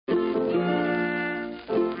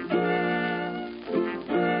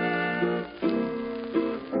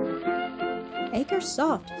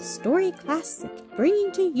AcreSoft Story Classic,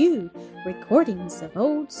 bringing to you recordings of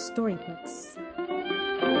old storybooks.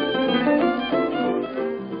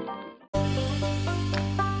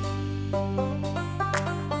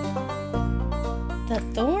 The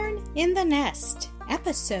Thorn in the Nest,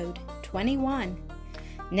 Episode 21.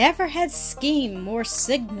 Never had scheme more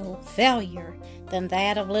signal failure than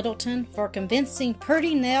that of Lyttleton for convincing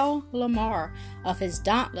pretty Nell Lamar of his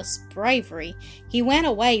dauntless bravery. He went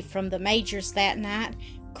away from the Major's that night,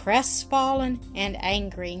 crestfallen and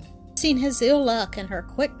angry, seeing his ill luck and her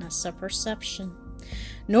quickness of perception.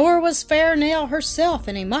 Nor was fair Nell herself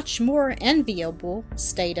in a much more enviable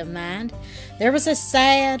state of mind. There was a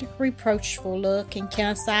sad, reproachful look in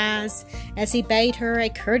Kenneth's eyes as he bade her a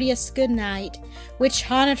courteous good night, which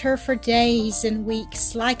haunted her for days and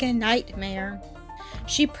weeks like a nightmare.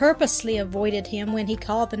 She purposely avoided him when he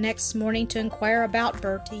called the next morning to inquire about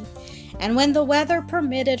Bertie, and when the weather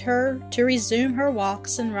permitted her to resume her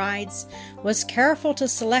walks and rides, was careful to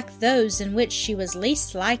select those in which she was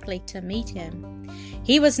least likely to meet him.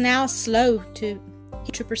 He was now slow to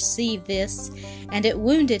perceive this, and it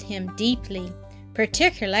wounded him deeply,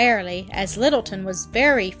 particularly as Lyttleton was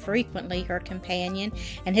very frequently her companion,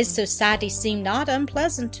 and his society seemed not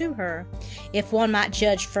unpleasant to her, if one might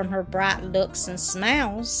judge from her bright looks and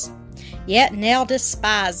smiles. Yet Nell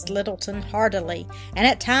despised Lyttleton heartily, and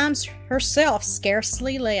at times herself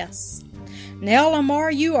scarcely less. "Nell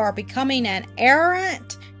Lamar, you are becoming an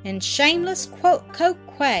arrant and shameless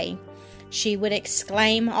coquette," she would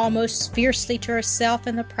exclaim almost fiercely to herself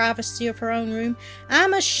in the privacy of her own room.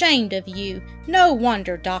 "I'm ashamed of you. No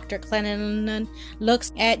wonder Dr. Clendenin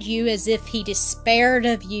looks at you as if he despaired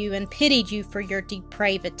of you and pitied you for your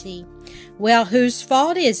depravity. Well, whose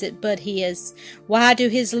fault is it but his? Why do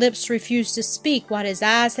his lips refuse to speak what his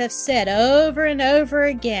eyes have said over and over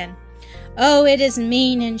again? Oh, it is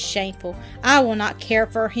mean and shameful. I will not care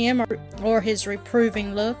for him or his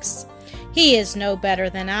reproving looks. He is no better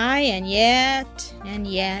than I, and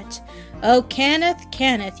yet, oh,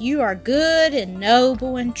 Kenneth, you are good and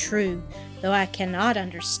noble and true, though I cannot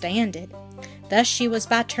understand it." Thus she was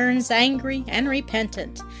by turns angry and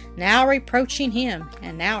repentant, now reproaching him,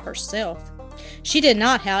 and now herself. She did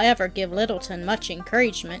not, however, give Lyttleton much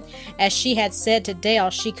encouragement, as she had said to Dale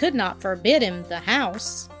she could not forbid him the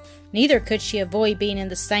house. Neither could she avoid being in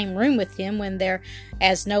the same room with him when there,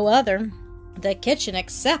 as no other, the kitchen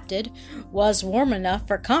excepted, was warm enough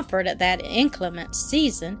for comfort at that inclement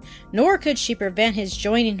season, nor could she prevent his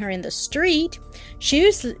joining her in the street.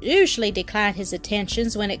 She usually declined his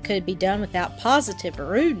attentions when it could be done without positive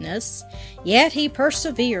rudeness, yet he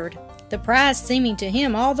persevered, the prize seeming to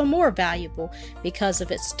him all the more valuable because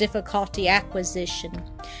of its difficulty acquisition.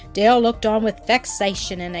 Dale looked on with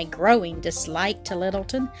vexation and a growing dislike to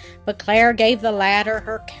Lyttleton, but Claire gave the latter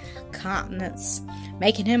her countenance,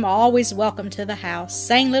 making him always welcome to the house,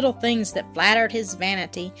 saying little things that flattered his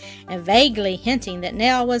vanity, and vaguely hinting that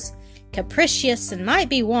Nell was capricious and might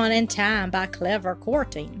be won in time by clever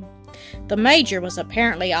courting. The Major was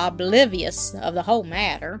apparently oblivious of the whole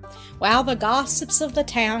matter, while the gossips of the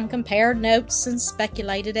town compared notes and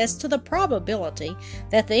speculated as to the probability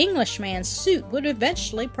that the Englishman's suit would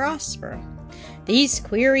eventually prosper. These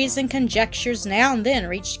queries and conjectures now and then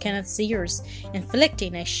reached Kenneth's ears,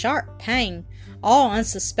 inflicting a sharp pang, all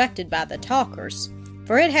unsuspected by the talkers,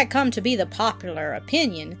 for it had come to be the popular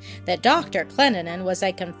opinion that Dr. Clendenin was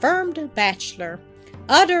a confirmed bachelor,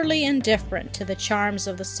 utterly indifferent to the charms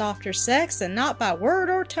of the softer sex, and not by word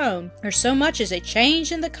or tone, or so much as a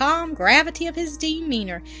change in the calm gravity of his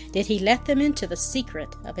demeanor, did he let them into the secret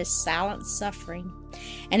of his silent suffering.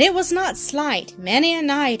 And it was not slight. Many a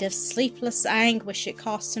night of sleepless anguish it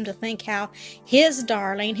cost him to think how his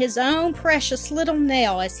darling, his own precious little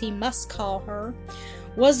Nell, as he must call her,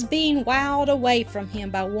 was being wowed away from him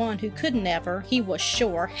by one who could never, he was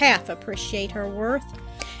sure, half appreciate her worth,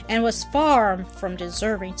 and was far from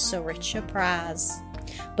deserving so rich a prize.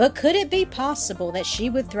 But could it be possible that she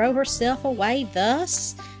would throw herself away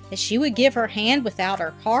thus, that she would give her hand without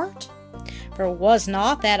her heart? For was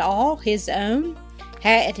not that all his own?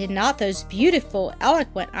 Had not those beautiful,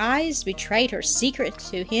 eloquent eyes betrayed her secret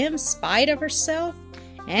to him, spite of herself?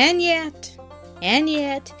 And yet,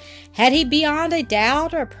 had he beyond a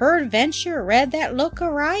doubt or peradventure read that look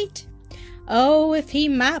aright? Oh, if he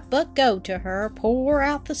might but go to her, pour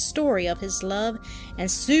out the story of his love, and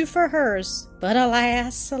sue for hers! But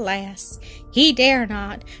alas, he dare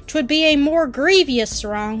not. 'Twould be a more grievous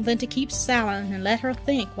wrong than to keep silent and let her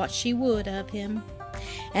think what she would of him.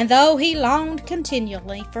 and though he longed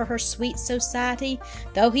continually for her sweet society,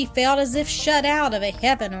 though he felt as if shut out of a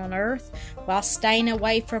heaven on earth, while staying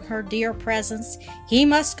away from her dear presence, he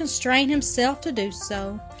must constrain himself to do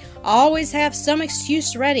so. Always have some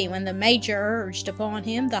excuse ready when the Major urged upon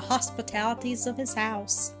him the hospitalities of his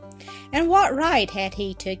house. And what right had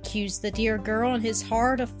he to accuse the dear girl in his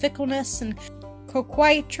heart of fickleness and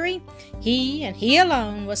coquetry? He, and he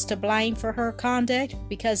alone, was to blame for her conduct,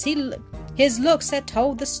 because his looks had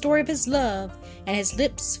told the story of his love, and his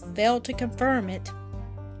lips failed to confirm it.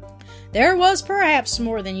 There was perhaps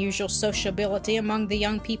more than usual sociability among the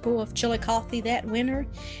young people of Chillicothe that winter,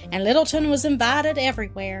 and Lyttleton was invited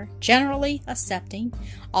everywhere, generally accepting,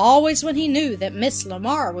 always when he knew that Miss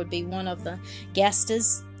Lamar would be one of the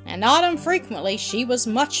guests, and not unfrequently she was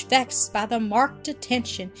much vexed by the marked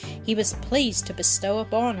attention he was pleased to bestow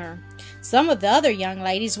upon her. Some of the other young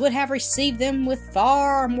ladies would have received them with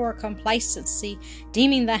far more complacency,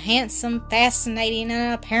 deeming the handsome, fascinating,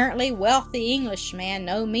 and apparently wealthy Englishman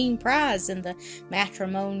no mean prize in the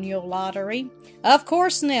matrimonial lottery. Of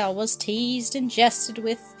course, Nell was teased and jested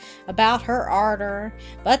with about her ardor,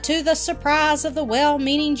 but to the surprise of the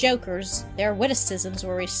well-meaning jokers, their witticisms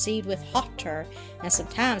were received with hauteur and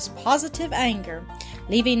sometimes positive anger,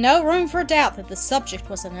 leaving no room for doubt that the subject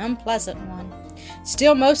was an unpleasant one.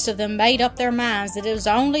 Still, most of them made up their minds that it was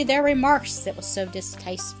only their remarks that was so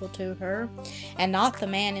distasteful to her, and not the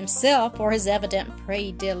man himself or his evident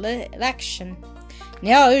predilection.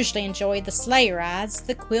 Nell usually enjoyed the sleigh rides,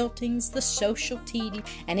 the quiltings, the social tea,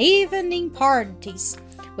 and evening parties,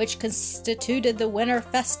 which constituted the winter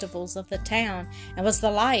festivals of the town, and was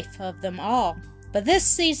the life of them all. But this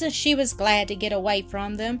season she was glad to get away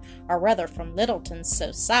from them, or rather from Lyttleton's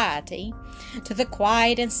society, to the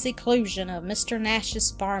quiet and seclusion of Mr.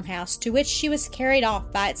 Nash's farmhouse, to which she was carried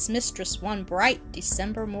off by its mistress one bright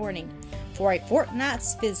December morning, for a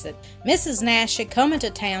fortnight's visit. Mrs. Nash had come into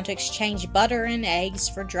town to exchange butter and eggs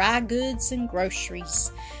for dry goods and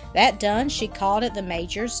groceries. That done, she called at the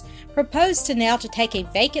Major's, proposed to Nell to take a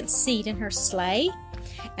vacant seat in her sleigh,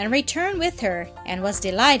 and returned with her, and was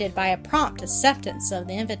delighted by a prompt acceptance of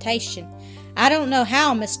the invitation. "I don't know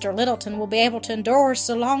how Mr. Lyttleton will be able to endure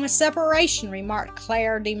so long a separation," remarked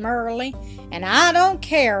Claire demurely. "And I don't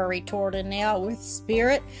care," retorted Nell with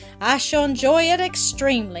spirit. "I shall enjoy it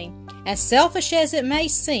extremely, and selfish as it may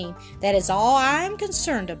seem, that is all I am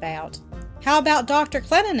concerned about." "How about Dr.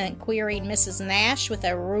 Clendenin?" queried Mrs. Nash with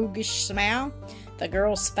a roguish smile. The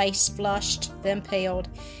girl's face flushed, then paled.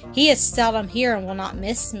 "He is seldom here and will not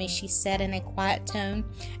miss me," she said in a quiet tone,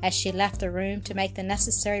 as she left the room to make the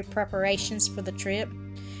necessary preparations for the trip.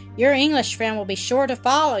 "Your English friend will be sure to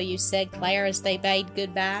follow you," said Claire as they bade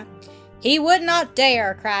good-bye. "He would not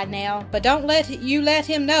dare," cried Nell, "but don't let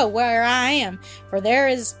him know where I am, for there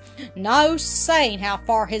is no saying how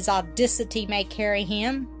far his audacity may carry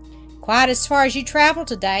him." "Quite as far as you travel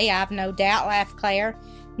today, I've no doubt," laughed Claire.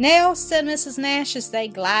 "Nell," said Mrs. Nash as they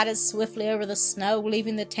glided swiftly over the snow,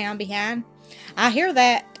 leaving the town behind, "I hear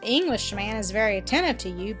that Englishman is very attentive to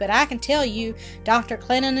you, but I can tell you Dr.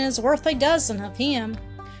 Clendenin is worth a dozen of him."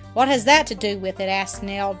 "What has that to do with it?" asked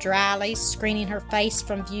Nell dryly, screening her face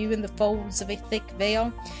from view in the folds of a thick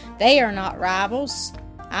veil. "They are not rivals."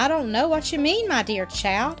 "I don't know what you mean, my dear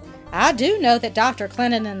child. I do know that Dr.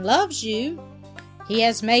 Clendenin loves you." "He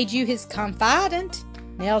has made you his confidant?"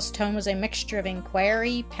 Nell's tone was a mixture of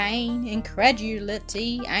inquiry, pain,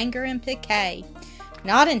 incredulity, anger, and pique.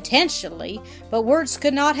 Not intentionally, but words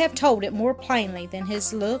could not have told it more plainly than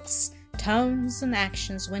his looks, tones, and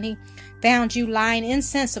actions when he found you lying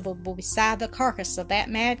insensible beside the carcass of that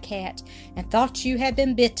mad cat, and thought you had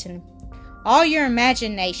been bitten. "All your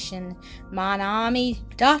imagination, mon ami.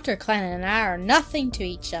 Dr. Clendenin and I are nothing to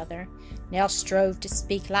each other." Nell strove to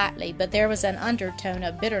speak lightly, but there was an undertone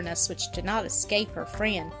of bitterness which did not escape her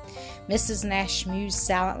friend. Mrs. Nash mused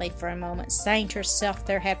silently for a moment, saying to herself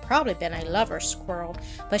there had probably been a lover's quarrel,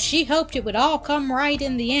 but she hoped it would all come right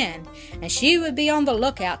in the end, and she would be on the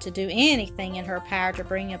lookout to do anything in her power to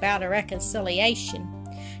bring about a reconciliation.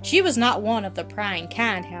 She was not one of the prying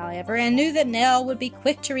kind, however, and knew that Nell would be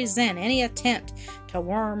quick to resent any attempt to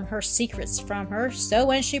worm her secrets from her, so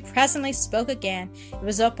when she presently spoke again, it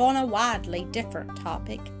was upon a widely different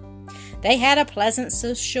topic. They had a pleasant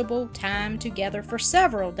sociable time together for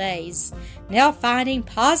several days, Nell finding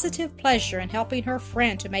positive pleasure in helping her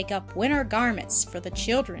friend to make up winter garments for the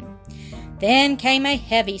children. Then came a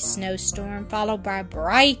heavy snowstorm, followed by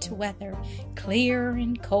bright weather, clear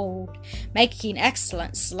and cold, making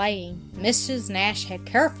excellent sleighing. Mrs. Nash had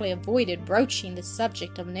carefully avoided broaching the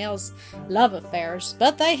subject of Nell's love affairs,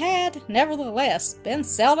 but they had, nevertheless, been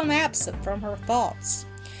seldom absent from her thoughts.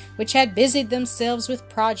 which had busied themselves with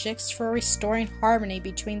projects for restoring harmony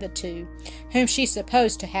between the two, whom she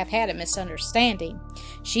supposed to have had a misunderstanding.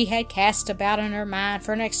 She had cast about in her mind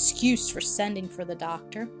for an excuse for sending for the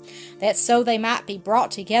doctor, that so they might be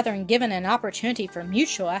brought together and given an opportunity for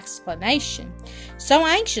mutual explanation. So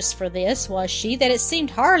anxious for this was she that it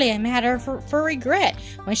seemed hardly a matter for regret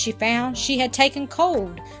when she found she had taken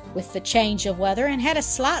cold with the change of weather and had a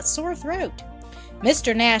slight sore throat.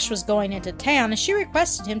 Mr. Nash was going into town, and she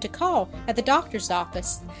requested him to call at the doctor's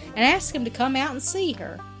office and ask him to come out and see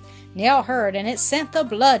her. Nell heard, and it sent the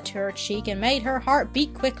blood to her cheek and made her heart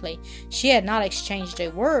beat quickly. She had not exchanged a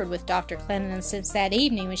word with Dr. Clendenin since that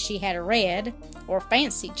evening when she had read, or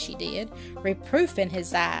fancied she did, reproof in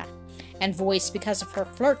his eye and voice because of her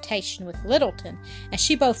flirtation with Lyttleton, and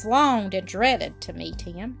she both longed and dreaded to meet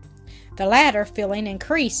him. The latter feeling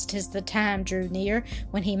increased as the time drew near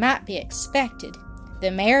when he might be expected. The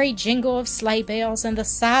merry jingle of sleigh bells and the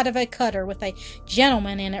sight of a cutter with a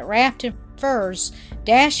gentleman in it wrapped in furs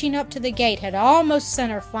dashing up to the gate had almost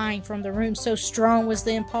sent her flying from the room, so strong was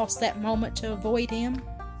the impulse that moment to avoid him.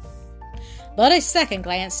 But a second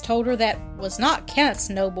glance told her that was not Kenneth's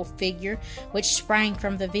noble figure which sprang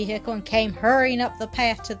from the vehicle and came hurrying up the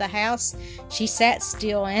path to the house. She sat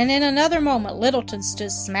still, and in another moment Lyttleton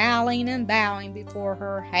stood smiling and bowing before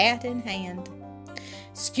her, hat in hand.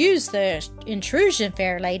 "Excuse the intrusion,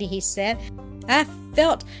 fair lady," he said. "I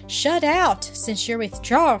felt shut out since your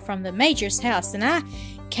withdrawal from the Major's house, and I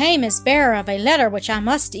came as bearer of a letter which I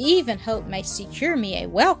must even hope may secure me a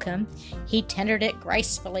welcome." He tendered it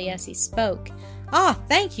gracefully as he spoke. "Ah,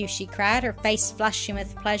 thank you," she cried, her face flushing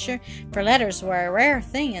with pleasure, for letters were a rare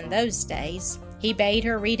thing in those days. He bade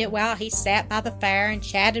her read it while he sat by the fire and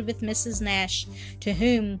chatted with Mrs. Nash, to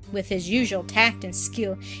whom, with his usual tact and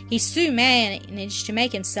skill, he soon managed to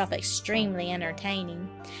make himself extremely entertaining.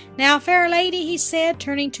 "Now, fair lady," he said,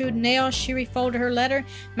 turning to Nell as she refolded her letter,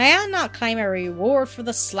 "may I not claim a reward for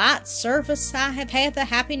the slight service I have had the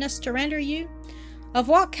happiness to render you?" "Of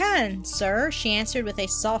what kind, sir?" she answered with a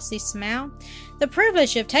saucy smile. "The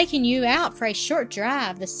privilege of taking you out for a short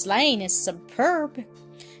drive. The sleighing is superb."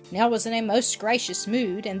 Nell was in a most gracious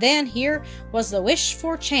mood, and then here was the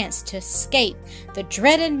wished-for chance to escape the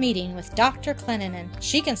dreaded meeting with Dr. Clendenin.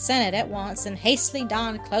 She consented at once, and hastily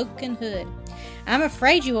donned cloak and hood. "I'm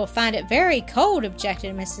afraid you will find it very cold,"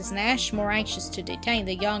 objected Mrs. Nash, more anxious to detain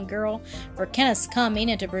the young girl for Kenneth's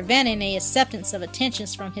coming and to prevent any acceptance of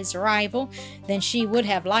attentions from his rival than she would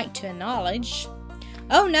have liked to acknowledge.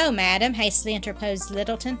 "Oh, no, madam," hastily interposed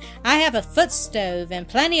Lyttleton. "I have a foot stove and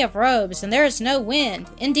plenty of robes, and there is no wind.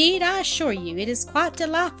 Indeed, I assure you, it is quite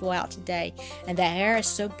delightful out today, and the air is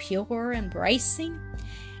so pure and bracing."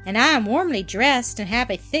 "And I am warmly dressed and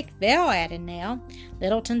have a thick veil," added Nell.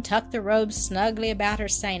 Lyttleton tucked the robes snugly about her,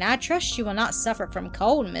 saying, "I trust you will not suffer from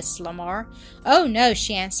cold, Miss Lamar." "Oh, no,"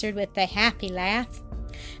 she answered with a happy laugh.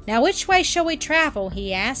 "Now, which way shall we travel?"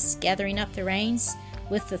 he asked, gathering up the reins.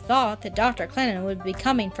 With the thought that Dr. Clendenin would be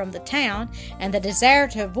coming from the town, and the desire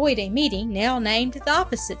to avoid a meeting, Nell named the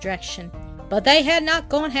opposite direction. But they had not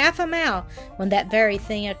gone half a mile when that very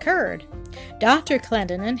thing occurred. Dr.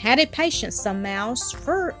 Clendenin had a patient some miles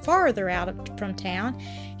farther out from town,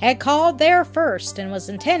 had called there first, and was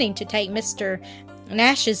intending to take Mr.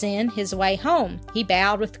 Nash's in his way home. He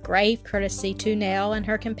bowed with grave courtesy to Nell and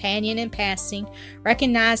her companion in passing,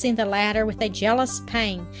 recognizing the latter with a jealous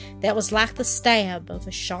pain that was like the stab of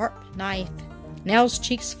a sharp knife. Nell's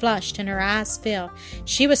cheeks flushed and her eyes fell.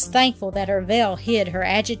 She was thankful that her veil hid her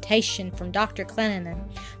agitation from Dr. Clendenin.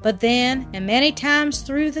 But then, and many times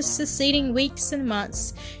through the succeeding weeks and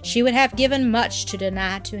months, she would have given much to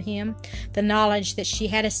deny to him the knowledge that she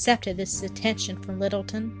had accepted this attention from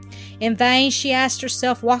Lyttleton. In vain she asked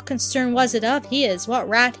herself what concern was it of his, what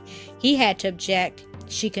right he had to object.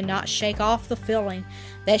 She could not shake off the feeling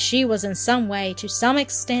that she was in some way, to some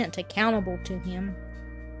extent, accountable to him.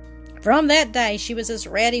 From that day she was as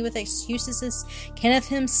ready with excuses as Kenneth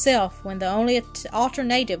himself, when the only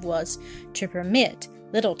alternative was to permit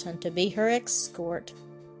Lyttleton to be her escort.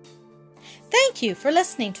 Thank you for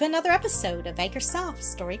listening to another episode of AcreSoft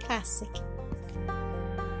Story Classic.